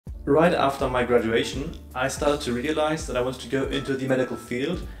Right after my graduation, I started to realize that I wanted to go into the medical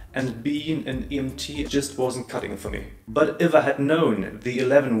field, and being an EMT just wasn't cutting it for me. But if I had known the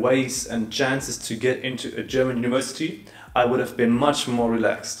 11 ways and chances to get into a German university, I would have been much more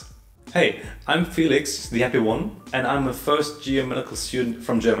relaxed. Hey, I'm Felix, the happy one, and I'm a first-year medical student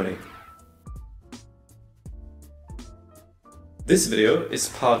from Germany. This video is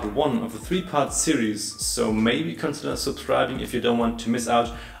part 1 of a 3-part series, so maybe consider subscribing if you don't want to miss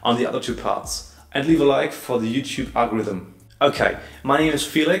out on the other 2 parts. And leave a like for the YouTube algorithm. Okay, my name is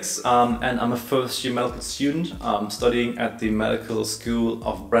Felix and I'm a first-year medical student studying at the Medical School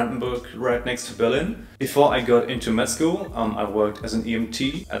of Brandenburg right next to Berlin. Before I got into med school, I worked as an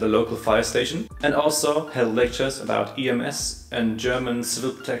EMT at a local fire station and also held lectures about EMS and German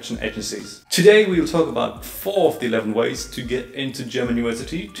civil protection agencies. Today we will talk about 4 of the 11 ways to get into German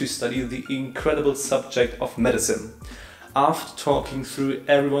university to study the incredible subject of medicine. After talking through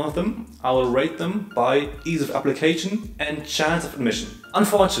every one of them, I will rate them by ease of application and chance of admission.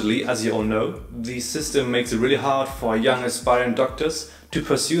 Unfortunately, as you all know, the system makes it really hard for young aspiring doctors to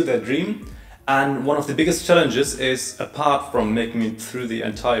pursue their dream, and one of the biggest challenges is, apart from making it through the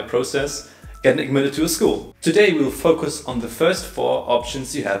entire process, getting admitted to a school. Today we will focus on the first 4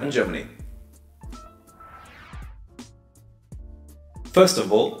 options you have in Germany. First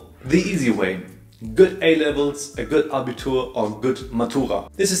of all, the easy way. Good A-levels, a good Abitur or good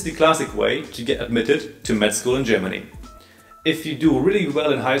Matura. This is the classic way to get admitted to med school in Germany. If you do really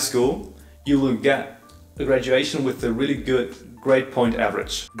well in high school, you will get a graduation with a really good grade point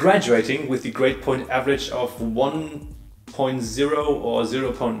average. Graduating with the grade point average of 1.0 or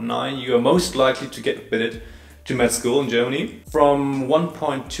 0.9, you are most likely to get admitted to med school in Germany. From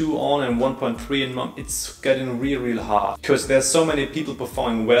 1.2 on and 1.3 on, it's getting really hard because there's so many people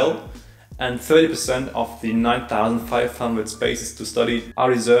performing well, and 30% of the 9,500 spaces to study are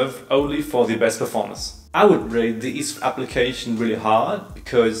reserved only for the best performers. I would rate the ease of application really hard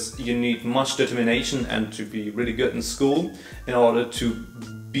because you need much determination and to be really good in school in order to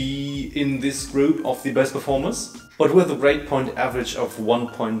be in this group of the best performers. But with a grade point average of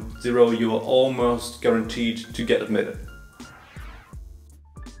 1.0, you are almost guaranteed to get admitted.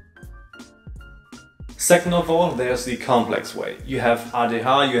 Second of all, there's the complex way. You have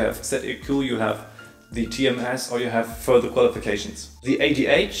ADH, you have ZEQ, you have the TMS, or you have further qualifications. The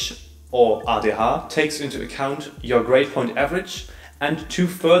ADH or ADH takes into account your grade point average and 2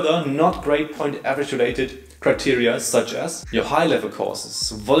 further not grade point average related criteria such as your high-level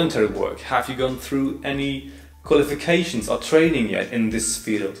courses, voluntary work, have you gone through any qualifications or training yet in this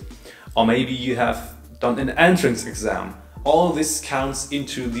field, or maybe you have done an entrance exam. All this counts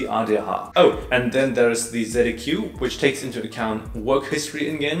into the ADH. Oh, and then there's the ZEQ, which takes into account work history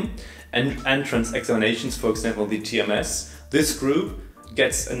again and entrance examinations, for example the TMS. This group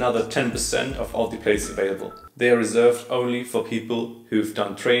gets another 10% of all the places available. They are reserved only for people who've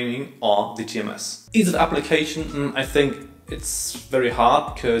done training or the TMS. Ease of application, I think it's very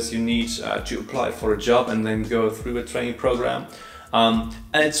hard because you need to apply for a job and then go through a training program. And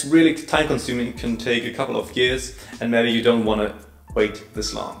it's really time consuming, it can take a couple of years and maybe you don't want to wait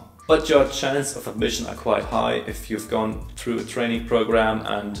this long. But your chance of admission are quite high if you've gone through a training program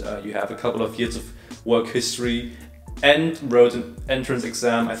and you have a couple of years of work history and wrote an entrance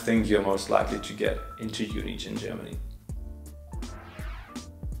exam. I think you're most likely to get into uni in Germany.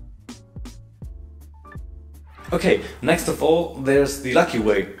 Okay, next of all, there's the lucky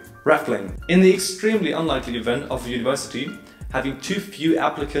way, raffling. In the extremely unlikely event of a university having too few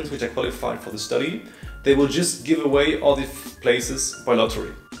applicants which are qualified for the study, they will just give away all the places by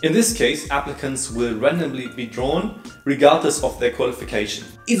lottery. In this case, applicants will randomly be drawn regardless of their qualification.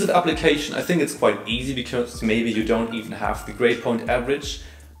 Ease of application, I think it's quite easy because maybe you don't even have the grade point average,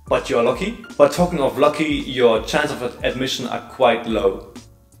 but you're lucky. But talking of lucky, your chance of admission are quite low.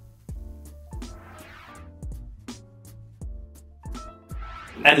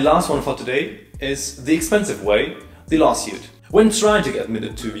 And last one for today is the expensive way, the lawsuit. When trying to get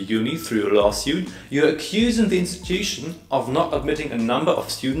admitted to a uni through a lawsuit, you're accusing the institution of not admitting a number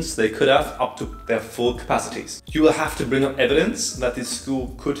of students they could have up to their full capacities. You will have to bring up evidence that the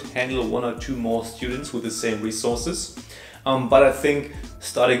school could handle 1 or 2 more students with the same resources. But I think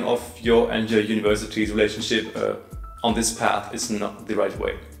starting off your and your university's relationship on this path is not the right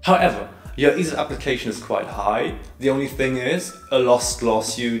way. However, your ease of application is quite high. The only thing is, a lost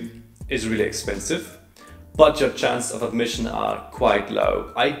lawsuit is really expensive, but your chance of admission are quite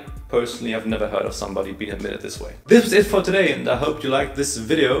low. I personally have never heard of somebody being admitted this way. This was it for today, and I hope you liked this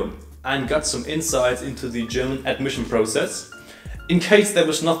video and got some insights into the German admission process. In case there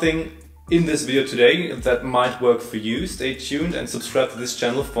was nothing in this video today that might work for you. Stay tuned and subscribe to this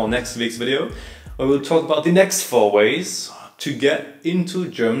channel for next week's video, where we'll talk about the next 4 ways to get into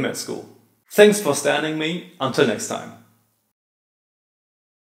German med school. Thanks for standing me. Until next time.